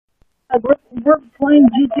We're playing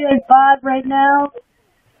GTA 5 right now,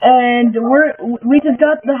 and we just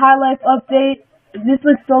got the highlife update. This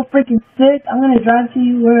looks so freaking sick. I'm gonna drive to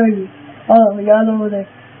you. Where are you? Oh, you're over there.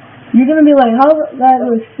 You're gonna be like, how that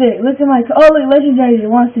looks sick. Look at my look, Legendary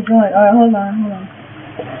wants to join. Alright, hold on.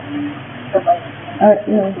 Alright,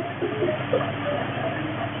 yeah.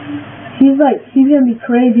 He's gonna be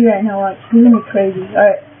crazy right now. Watch, he's gonna be crazy.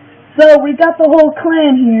 Alright, so we got the whole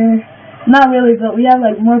clan here. Not really, but we have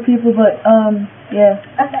like more people, but yeah.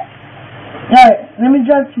 Alright, let me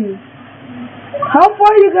drive to you. How far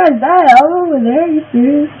are you guys at? All over there? Are you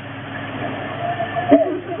serious?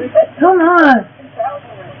 Come on.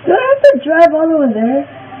 Do I have to drive all over there?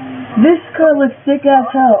 This car looks sick as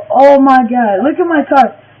hell. Oh my god. Look at my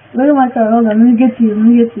car. Look at my car. Hold on, let me get to you.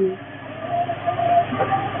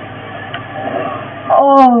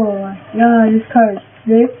 Oh my god, this car is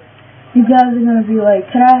sick. You guys are gonna be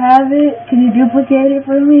like, can I have it? Can you duplicate it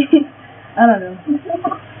for me? I don't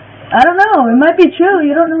know. It might be true.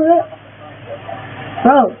 You don't know that,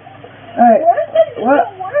 bro. Alright.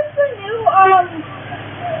 What is the new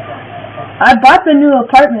I bought the new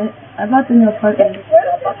apartment. Where's the new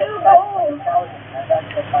gold?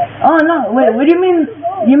 Oh no! Wait. What do you mean?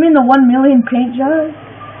 You mean the 1 million paint job?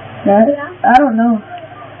 Yeah. I don't know.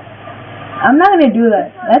 I'm not gonna do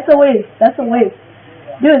that. That's a waste.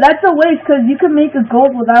 Dude, that's a waste because you could make a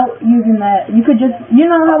gold without using that. You could just, you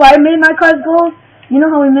know how I made my cars gold? You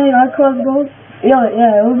know how we made our cars gold? Yeah,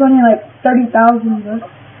 it was only like 30,000 bucks.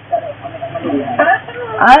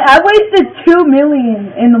 I wasted 2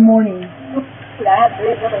 million in the morning.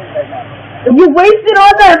 You wasted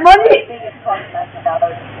all that money?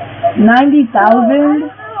 90,000?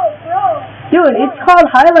 Dude, it's called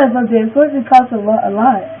highlife up there. Of course it costs a lot.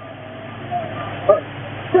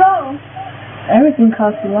 Everything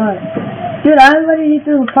costs a lot. Dude, I already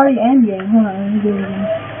threw the party end game. Hold on, let me do it again.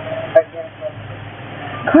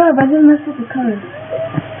 Crap, I didn't mess with the colors.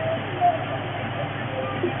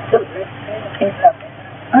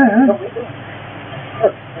 Alright.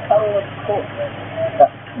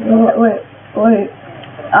 Wait.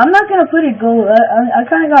 I'm not gonna put it gold. I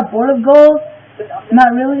kinda got bored of gold.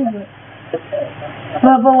 Not really, but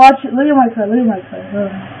watch it. Look at my car.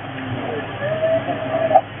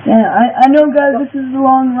 Yeah, I know, guys, this is a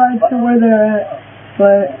long ride to where they're at,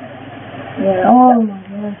 but, yeah, oh my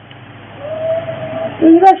god.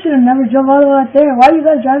 Dude, you guys should have never drove all the way out there. Why are you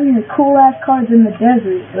guys driving your cool-ass cars in the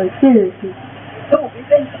desert? Like, seriously. No, we've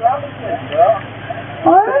been traveling here, bro.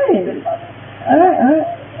 Alright.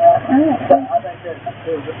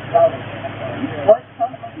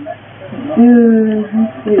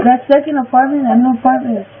 Dude, that second apartment, that new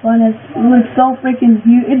apartment is fun. It looks so freaking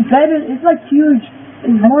huge. It's better, it's like huge.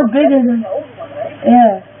 It's more bigger than,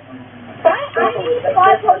 yeah. I need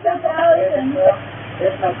 500,000.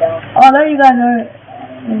 Oh, there you guys are.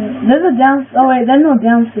 There's a oh wait, there's no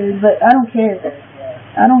downstairs, but I don't care. It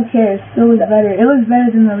still looks better. It looks better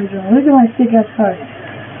than the original. Look at my sick ass car.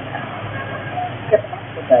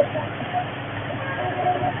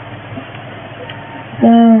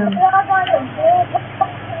 Damn.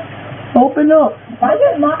 Open up. Why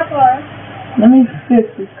is my car? Let me fix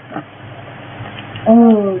this.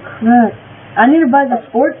 Oh crap. I need to buy the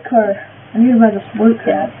sports car. Alright,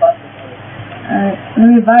 let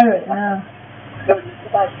me buy it now.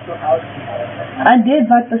 I did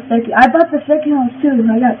buy the second. I bought the second house too.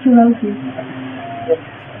 I got 2 houses.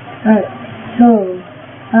 Alright, so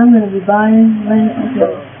I'm gonna be buying land.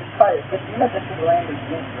 Okay.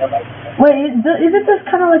 Wait, is it just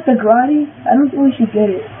kind of like the Grotti? I don't think we should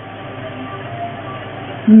get it.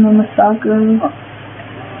 Masako.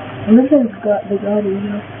 It looks like the Grotti, you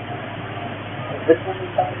know? This one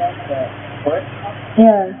is talking about the what?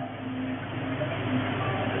 Yeah.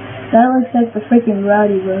 That looks like the freaking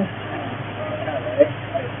Grotti, bro.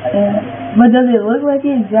 Yeah. But does it look like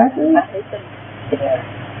it exactly? I hate the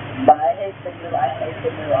but I hate the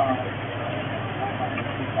new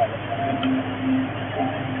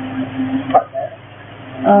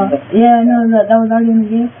Oh, yeah, no, that was already in the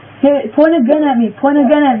game. Here, point a gun at me.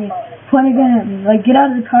 Like, get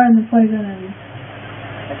out of the car and then point a gun at me.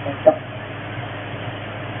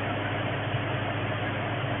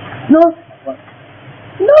 No,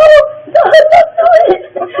 don't do it!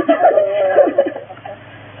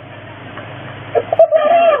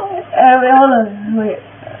 Wait, hold on, wait.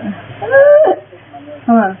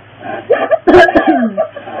 Come on.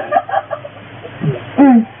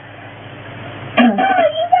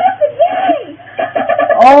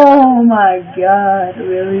 Oh my god,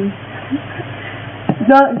 really?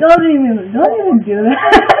 Don't even do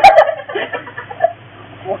that.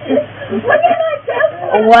 Look at my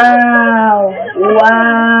Wow.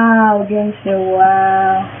 Wow, gangster.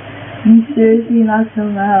 Wow. You seriously knocked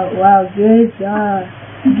him out. Wow, good job.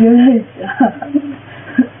 Good job.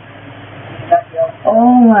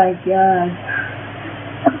 Oh my god.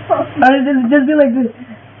 Or just be like this.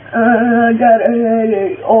 I got a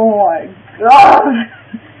headache. Oh my god.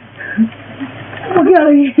 Get out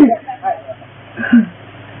of here.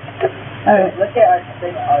 Alright. Look at our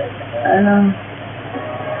big heart. I know.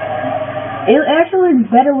 It actually looks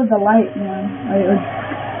better with the light, man.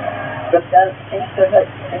 But that's instant.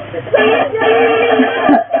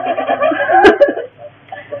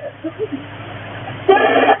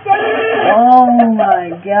 Oh my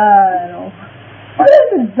god. What is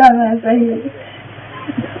this dumbass right here?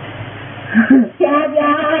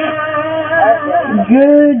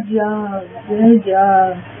 Good job. Good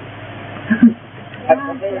job.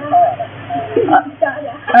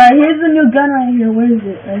 Alright, here's the new gun right here. Where is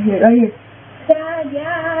it? Right here. Right here.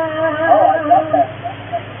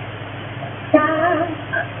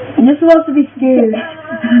 You're supposed to be scared.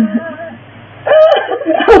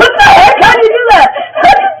 What the heck? How do you do that?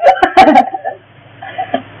 How do you do that?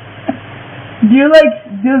 Do you like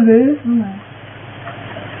do this?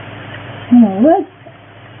 What?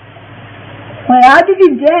 Wait, how did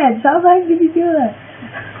you dance? How the heck did you do that?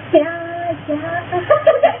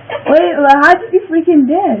 Wait, how did you freaking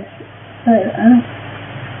dance? Wait,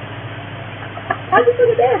 How did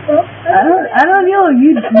you dance, bro? I don't know.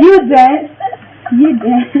 You dance. You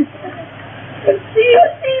dance. See.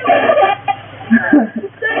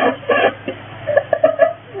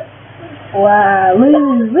 Wow, look at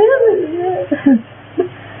this.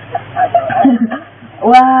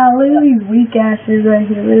 Wow, look at these weak asses right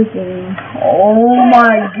here. Look at them. Oh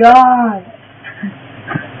my god.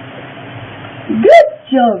 Good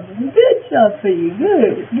job for you.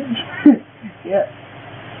 Good. Yeah.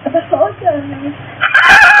 I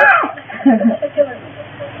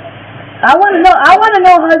wanna know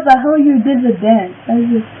how the hell you did the dance.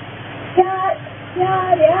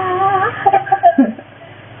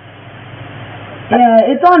 Yeah,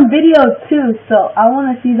 it's on video too, so I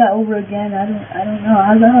wanna see that over again. I don't know.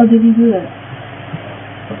 How the hell did you do that?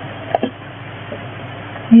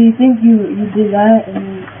 Do you think you did that and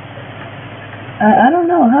then I don't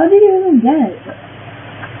know, how did you even dance?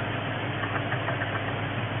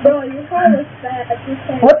 Bro, your car was bad.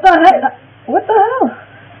 What the heck? What the hell?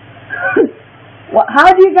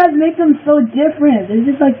 How do you guys make them so different? They're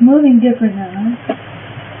just like moving different now.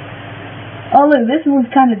 Huh? Oh look, this one's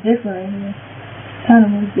kind of different right here. Kind of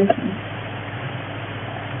moves different.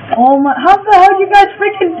 Oh my! How the hell do you guys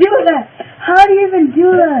freaking do that? How do you even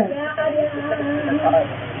do that?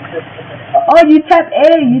 Oh, you tap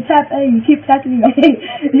A. You keep tapping A.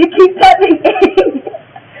 You keep tapping A.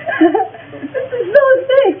 This is so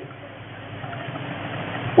sick.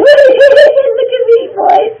 Wait, look at me,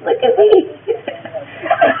 boys. Look at me.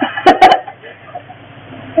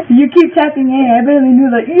 You keep tapping A. I barely knew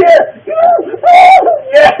that. Yeah. Yeah.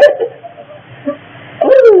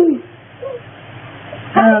 Woo.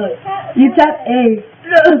 You tap A.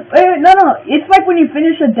 Wait, no. It's like when you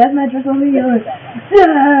finish a deathmatch or something, you're like,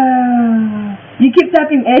 you keep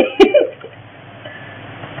tapping A.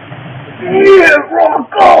 Yeah,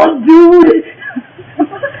 rock on, dude.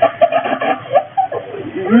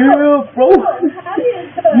 Yeah, bro.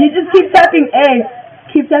 You just keep tapping A.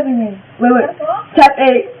 Keep tapping A. Wait. Tap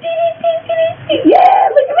A. Yeah,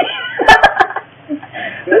 look at me.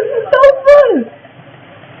 This is so fun.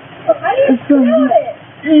 How do you do it?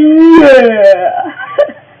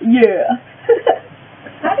 Yeah.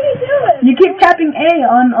 How do you do it? You keep tapping A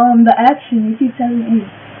on the action. You keep tapping A.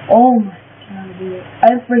 Oh my god, dude.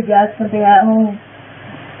 I forgot something at home.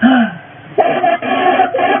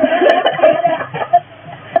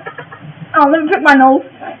 Oh, let me pick my nose.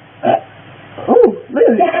 Ooh, look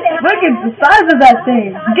at it. Look at the size of that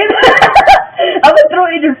thing. I'm gonna throw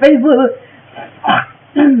it in your face. Look.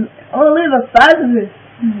 Oh, look at the size of this.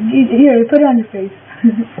 Here, put it on your face.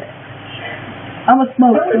 I'm a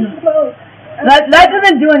smoke. That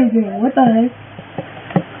doesn't do anything. What the heck?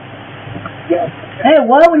 Hey,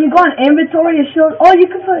 what? When you go on inventory, it shows. Oh, you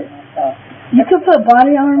can put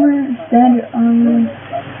body armor, standard armor.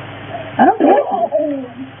 I don't know.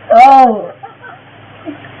 Oh,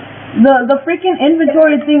 the freaking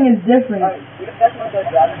inventory thing is different.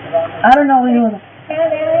 I don't know anyone.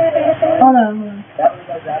 Hold on.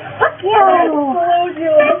 Fuck you!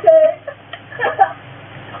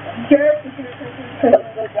 Yeah!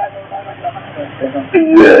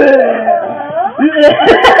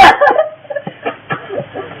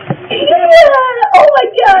 Oh my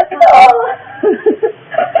god!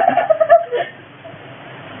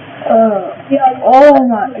 Oh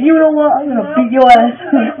whoop your ass.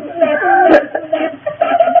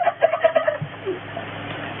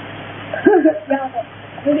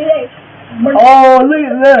 Oh, look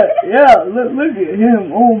at that. Yeah, look at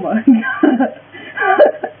him. Oh my god.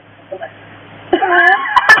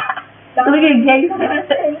 Look at Gabe.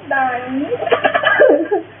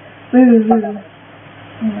 Listen.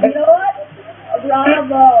 You know what?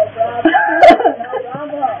 Bravo.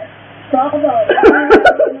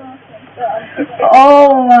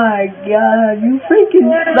 Oh my god, you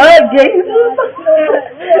freaking suck, Gabe.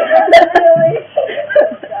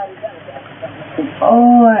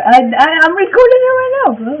 Oh, I'm recording it right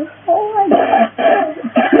now, bro. Oh my god.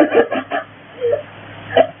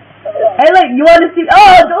 Hey, look, you want to see?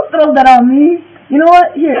 Oh, don't throw that on me. You know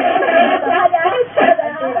what? Here.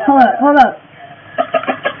 Hold on.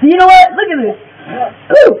 You know what? Look at this.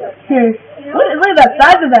 Ooh, here. Look at the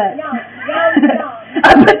size of that. I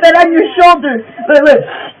put that on your shoulder. Look.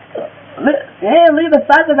 Yeah, look at the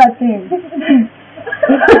size of that thing.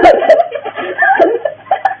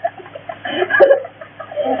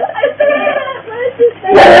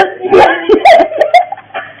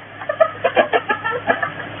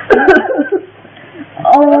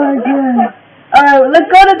 Oh my god. Alright, let's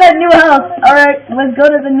go to that new house. Alright, let's go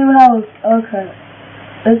to the new house. Okay.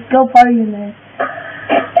 Let's go party in there.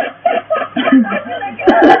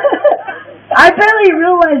 I barely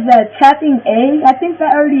realized that tapping A, I think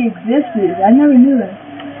that already existed. I never knew that.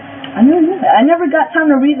 I never got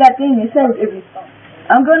time to read that thing. It says,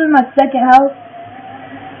 I'm going to my second house.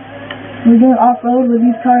 We're doing off-road with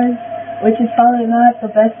these cars, which is probably not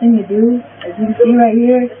the best thing to do, as you can see right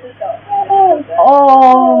here.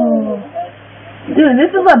 Oh, dude,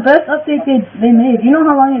 this is the best update they made. You know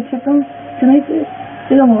how long it took them to make this?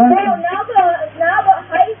 It took them a long time. Now the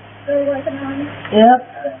heist they're working on. Yep.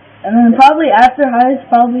 And then probably after heist,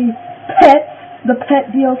 probably the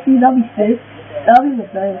pet DLC. That'll be sick. That'll be the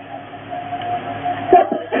best.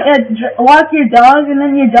 Yeah, walk your dog, and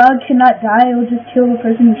then your dog cannot die. It'll just kill the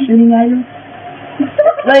person who's shooting at him.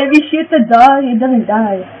 Like if you shoot the dog, it doesn't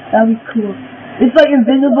die. That'll be cool. It's like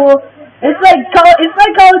invisible. It's like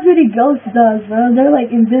Call of Duty Ghost does, bro. They're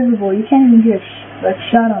like invisible. You can't even get a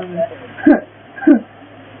shot on them.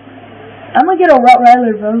 I'm gonna get a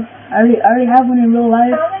Rottweiler, bro. I already have one in real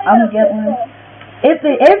life. I'm gonna get one. If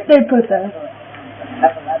they put that.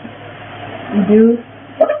 You do?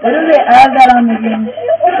 What if they add that on the game?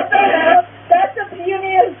 That's the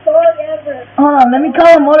funniest song ever. Hold on, let me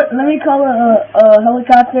call a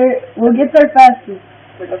helicopter. We'll get there faster.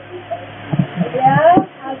 Yeah?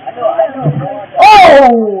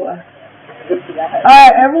 Oh!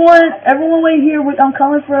 Alright, everyone wait here. I'm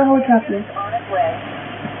calling for a helicopter.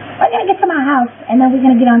 We're gonna get to my house, and then we're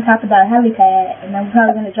gonna get on top of the helipad, and then we're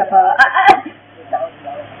probably gonna drop a...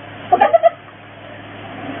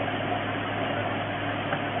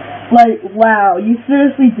 Like, wow, you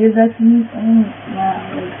seriously did that to me? Oh, wow.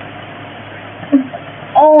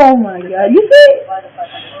 Oh my god, you see?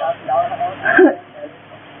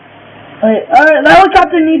 Wait, alright, the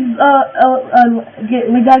helicopter needs,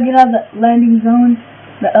 we gotta get out of the landing zone.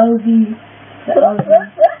 The LZ.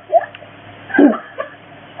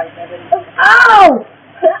 Ow!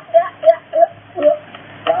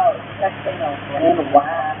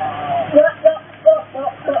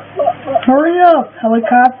 Hurry up,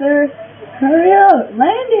 helicopter! Hurry up,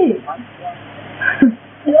 land it!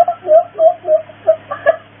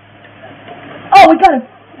 Oh, we got it!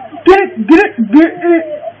 Get it!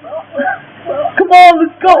 Come on,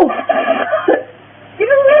 let's go! Give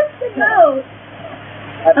a lift to go!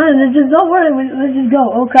 Just don't worry, let's just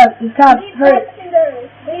go. Oh crap, it's cops, hurry!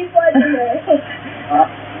 Leave legendary.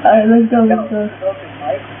 Alright, let's go.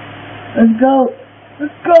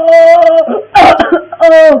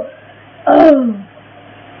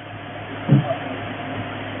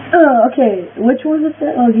 Okay, which one is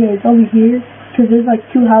it? Oh yeah, it's over here. Cause there's like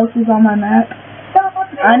 2 houses on my map.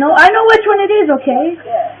 I know which one it is, okay?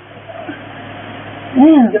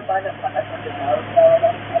 Damn.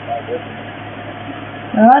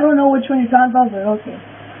 I don't know which one you're talking about, but okay.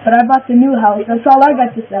 But I bought the new house, that's all I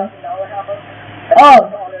got to say. Oh.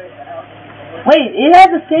 Wait, it has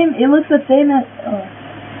the same, it looks the same as, oh.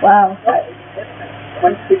 Wow.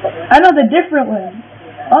 I know the different one.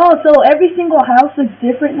 Oh, so every single house looks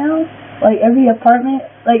different now? Like every apartment?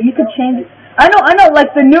 Like you could change it. I know,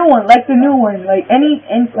 like the new one, like the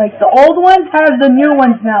old ones have the new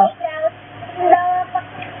ones now.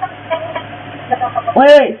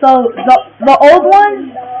 Wait, so the old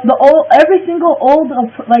ones, every single old,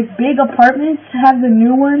 like big apartments have the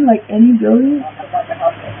new one, like any building?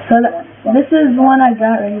 So this is the one I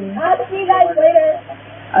got right here. I'll see you guys later.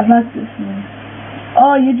 I got this one.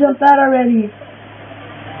 Oh, you jumped out already.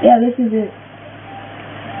 Yeah, this is it.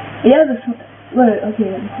 Yeah, this. Look, okay,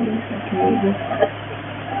 let me see. Okay, this.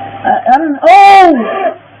 I don't know.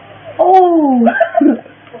 Oh!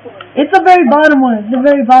 It's the very bottom one. It's the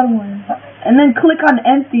very bottom one. And then click on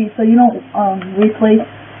empty so you don't replace.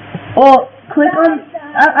 Well, click on.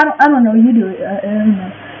 I don't know. You do it. I don't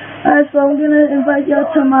know. Alright, so I'm gonna invite y'all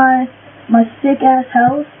to my sick ass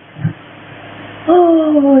house.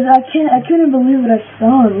 Oh, I couldn't believe what I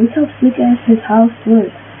saw. Look how sick ass his house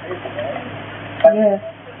looks. Yeah.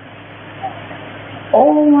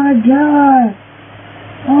 Oh my god.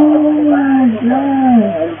 Oh my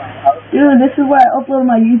god. Dude, this is where I upload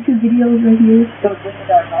my YouTube videos right here.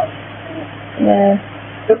 Yeah.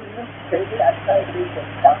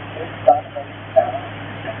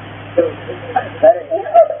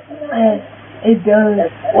 Yeah, it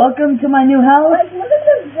does. Welcome to my new house. Like, look at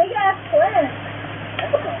this big ass plant.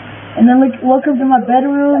 And then welcome to my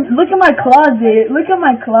bedroom. Look at my closet. Look at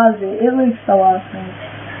my closet. It looks so awesome.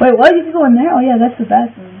 Wait, what? You can go in there? Oh yeah, that's the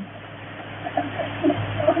bathroom.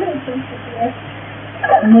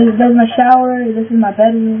 And there's my shower. This is my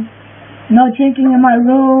bedroom. No drinking in my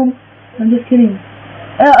room. I'm just kidding.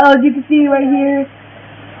 As you can see right here,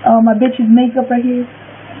 my bitch's makeup right here.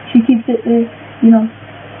 She keeps it there, you know.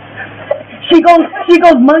 She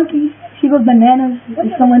goes monkey. She goes bananas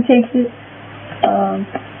if someone takes it.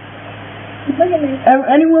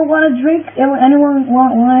 Anyone want a drink? Anyone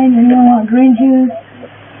want wine? Anyone want green juice?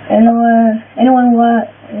 Anyone want?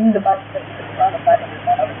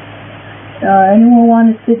 Anyone want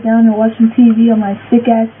to sit down and watch some TV on my sick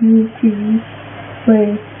ass new TV?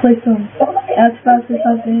 Play some Xbox or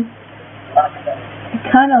something. It's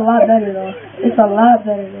kind of a lot better though. It's a lot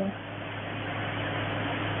better though.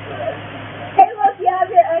 Hey, look, you have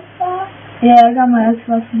your Xbox? Yeah, I got my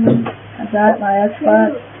Xbox now. I got my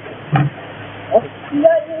Xbox. You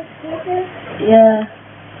got your speakers? Yeah.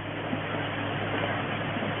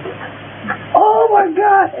 Oh my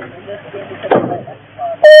god!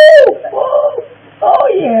 Oh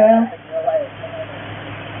yeah!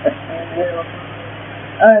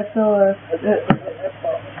 Alright, so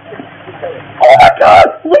oh my god!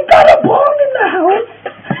 We got a bomb in the house!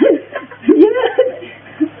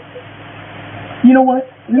 You know what?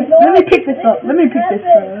 Let me pick this up. Let me pick this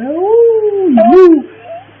up. Ooh, you!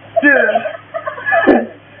 Yeah.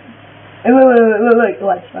 Hey, wait,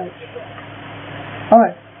 watch.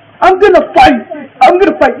 Alright. I'm gonna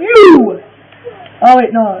fight you! Oh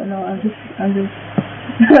wait, no, I'm just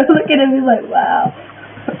look at him, he's like, wow.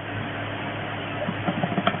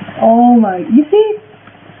 Oh my, you see?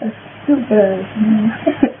 That's stupid.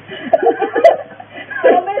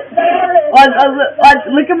 Watch,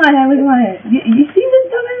 look at my hand, You see this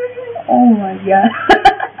dumbass? Oh my god.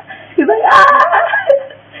 He's like, ah!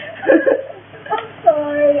 I'm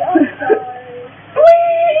sorry.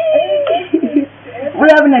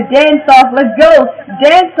 We're having a dance off. Let's go.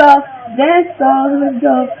 Dance off. Let's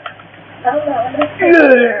go.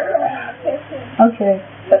 Yeah. Okay.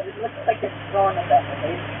 But it looks like it's throwing up at the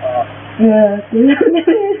baseball. Yeah.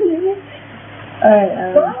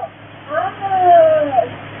 Alright. Well, I'm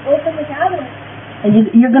gonna open the cabinet. And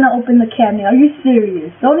you're gonna open the cabinet. Are you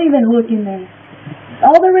serious? Don't even look in there.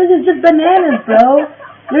 All there is just bananas, bro.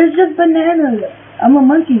 There's just bananas. I'm a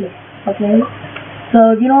monkey. Okay.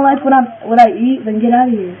 So if you don't like what I eat, then get out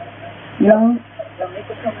of here. You know?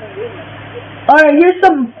 Alright, there's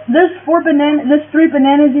 3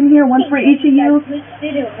 bananas in here, one for each of you.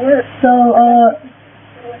 So,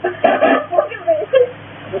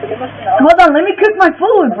 hold on, let me cook my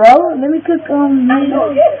food, bro. Let me cook,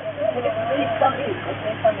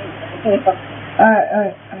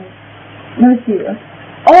 Alright. Let me see.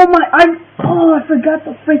 Oh my, I forgot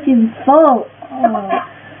the freaking salt. Oh.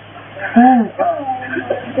 Crap.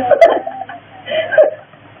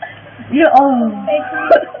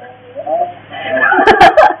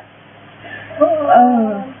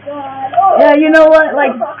 Yeah, yeah, you know what?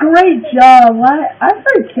 Like, great job. I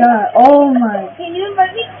forgot. Oh my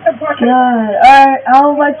god. Alright,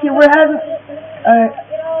 I'll let you. We're having. Alright.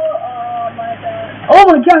 Oh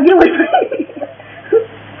my god, get away from me.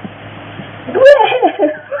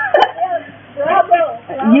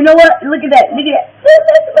 You know what? Look at that. You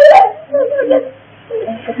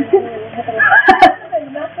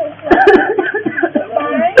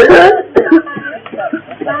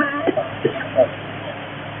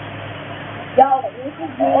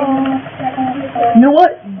know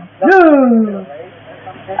what? Dude.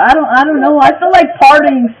 I don't know. I feel like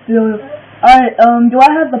partying still. Alright, do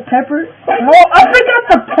I have the pepper? Oh, I forgot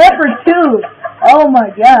the pepper too. Oh my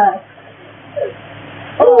god.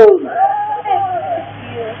 Oh.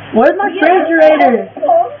 Where's my refrigerator?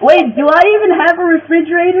 Wait, do I even have a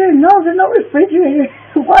refrigerator? No, there's no refrigerator.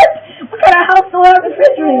 What? What kind of house don't have a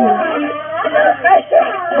refrigerator?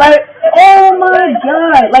 Like, oh my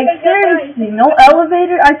god. Like, seriously, no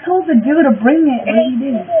elevator? I told the dude to bring it, but he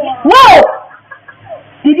didn't. Whoa!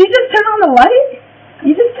 Did you just turn on the light?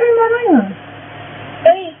 You just turned that light on.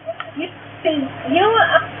 You know what?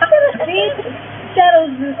 I'm gonna see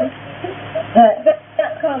shadows.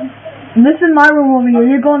 This is my room over here.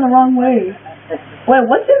 You're going the wrong way. Wait,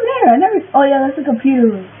 what's in there? I never. Oh yeah, that's a computer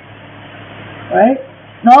room. Right?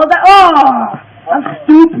 No, that. Oh, I'm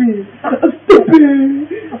stupid. I'm stupid.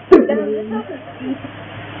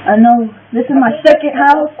 I know. This is my second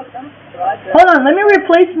house. Hold on, let me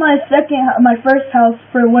replace my first house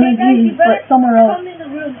for one of these, but somewhere else.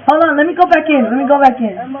 Hold on, let me go back in. Let me go back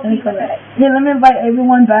in. Here, let me invite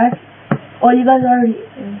everyone back. Oh, you guys already.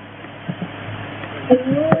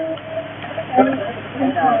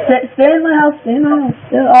 Stay in my house. Stay in my house.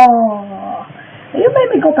 Oh, you made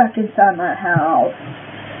me go back inside my house.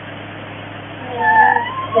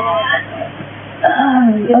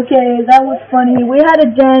 Okay, that was funny. We had a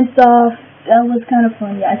dance off. That was kind of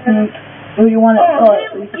funny, I think. Or you want to? Oh,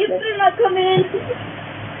 you better not come in.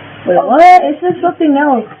 Wait, what? It said something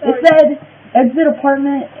else. It said exit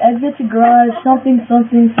apartment, exit to garage, something,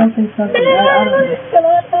 something, something, something. I don't know.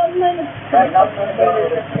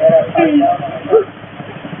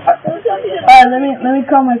 Alright, let me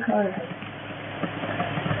call my car.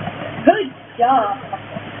 Good job.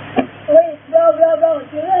 Wait, bro,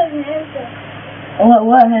 you let me answer.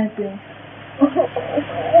 What happened?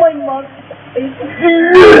 My mom. Yeah.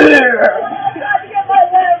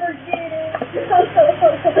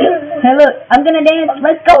 Hey, look, I'm gonna dance.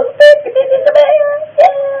 Let's go.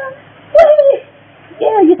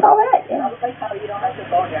 Yeah, you saw that?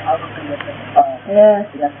 Yeah.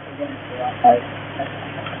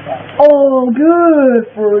 Oh, good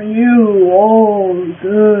for you. Oh,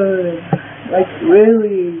 good. Like,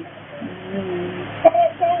 really.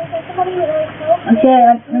 Okay,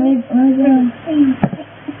 let me do.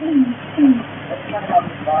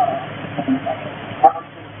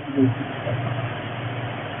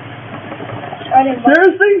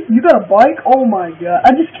 Seriously? You got a bike? Oh my god.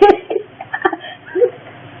 I'm just kidding.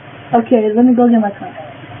 Okay, let me go get my car.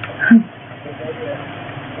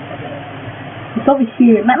 It's over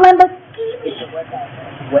here.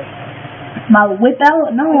 My whip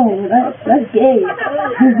out? No, that's gay.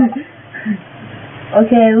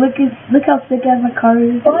 Okay, look how sick ass my car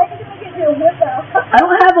is. Why did you get your whip out? I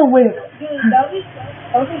don't have a whip.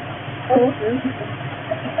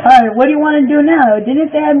 Alright, what do you want to do now?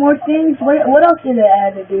 Didn't they add more things? What else did they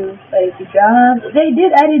add to do? Like jobs? They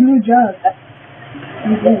did add new jobs.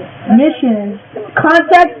 Missions.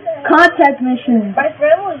 Contact missions. My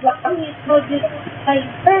friend was like,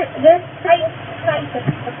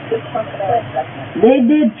 they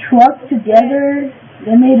did truck together.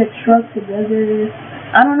 They made a truck together.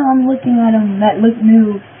 I don't know, I'm looking at them that look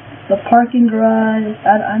new. The parking garage.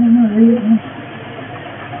 I don't know, they look new.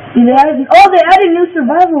 See, they added new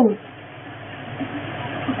survivals.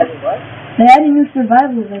 They added new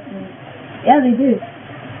survivals, I think. Yeah, they did.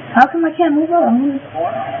 How come I can't move up? Hold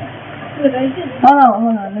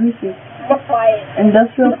on, let me see.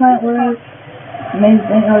 Industrial plant work.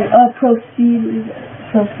 Proceed.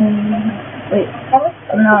 Wait.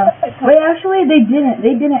 No. Wait, actually, they didn't.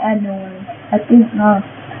 They didn't add no one. I think, no.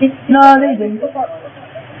 No, they didn't.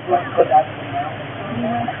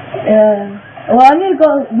 Yeah. Well, I need to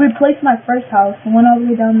go replace my first house. The one all the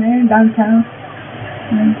way down there, downtown.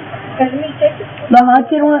 The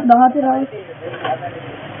haunted one? The haunted house?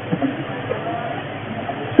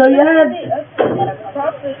 So you have...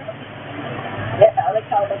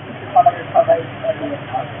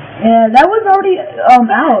 Yeah, that was already out.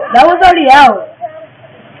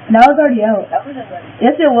 That was already out.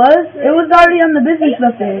 Yes, it was. It was already on the business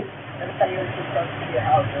update.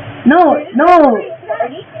 No. I'm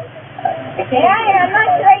not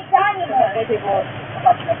straight Johnny.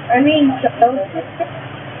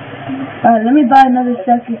 Alright, let me buy another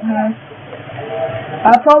second house.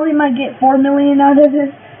 I probably might get 4 million out of this.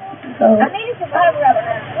 So I need a survivor out of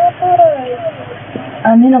that.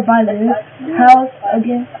 I need to buy this house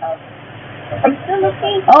again. Are you still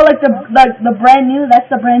looking? Oh, like the brand new. That's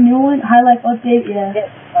the brand new one. Highlife update. Yeah.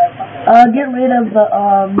 Get rid of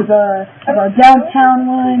the downtown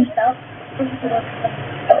one.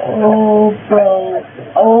 Oh bro,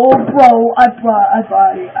 I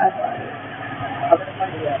bought it.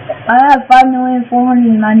 I have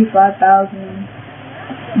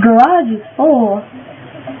 5,495,000. Garage is full.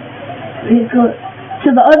 Let's go to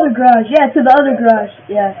the other garage. Yeah, to the other garage.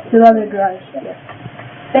 Yeah.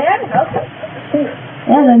 They had a house too.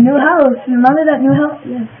 Yeah, the new house. Remember that new house?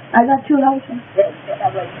 Yeah. I got 2 houses. They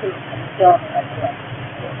have like 2.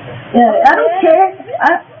 Yeah, I don't care.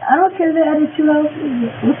 I don't care they added 2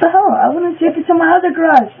 houses. What the hell? I want to take it to my other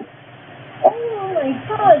garage. Oh my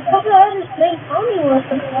god, Papa had his main county was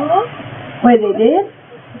the law. Wait, they did?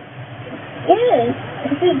 Yes,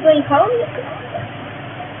 this is main county.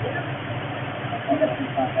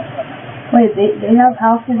 Wait, they have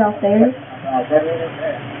houses out there?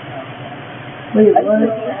 Wait, what?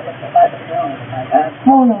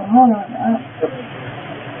 Hold on.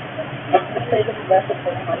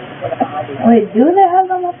 Wait, do they have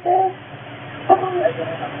them up there?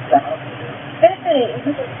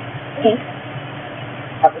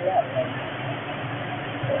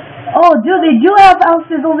 Oh, dude, they do have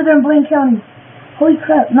houses over there in Blaine County. Holy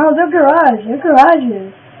crap. No, they're garages.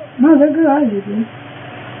 No, they're garages, dude.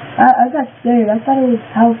 I got scared. I thought it was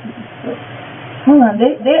houses. Hold on,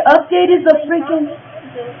 they updated the freaking...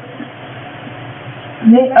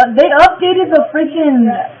 They updated the freaking...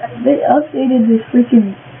 They updated this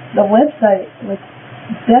freaking... The website. Like,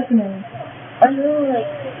 definitely.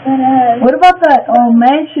 What about that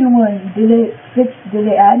mansion one? Did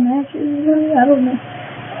they add mansions? I don't know.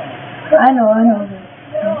 I know.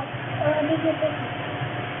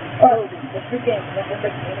 Oh, the freaking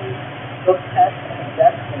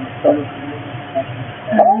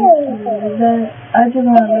I just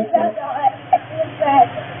want to look at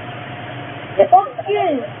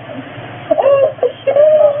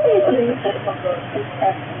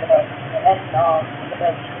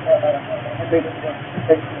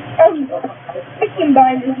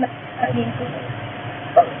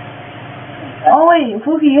Oh wait,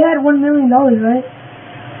 Fuki, you had $1 million, right?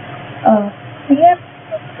 Yeah,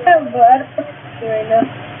 but I don't right now.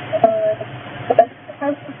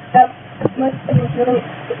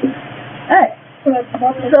 Alright.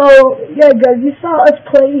 So, yeah guys, you saw us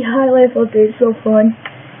play highlife update. It's so fun.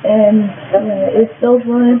 And, it's so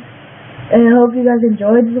fun. And I hope you guys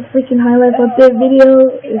enjoyed the freaking highlife update video.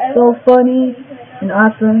 It's so funny and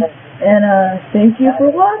awesome. And, thank you for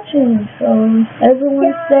watching. So,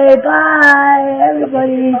 everyone say bye.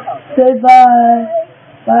 Everybody say bye.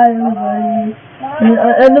 Bye, everybody.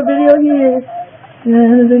 End the video here.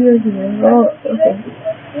 Oh, okay.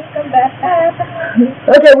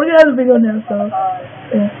 Okay, we're gonna end the video now, so.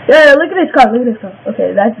 Yeah, look at his car.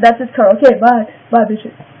 Okay, that's his car. Okay, bye. Bye,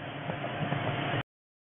 bitches.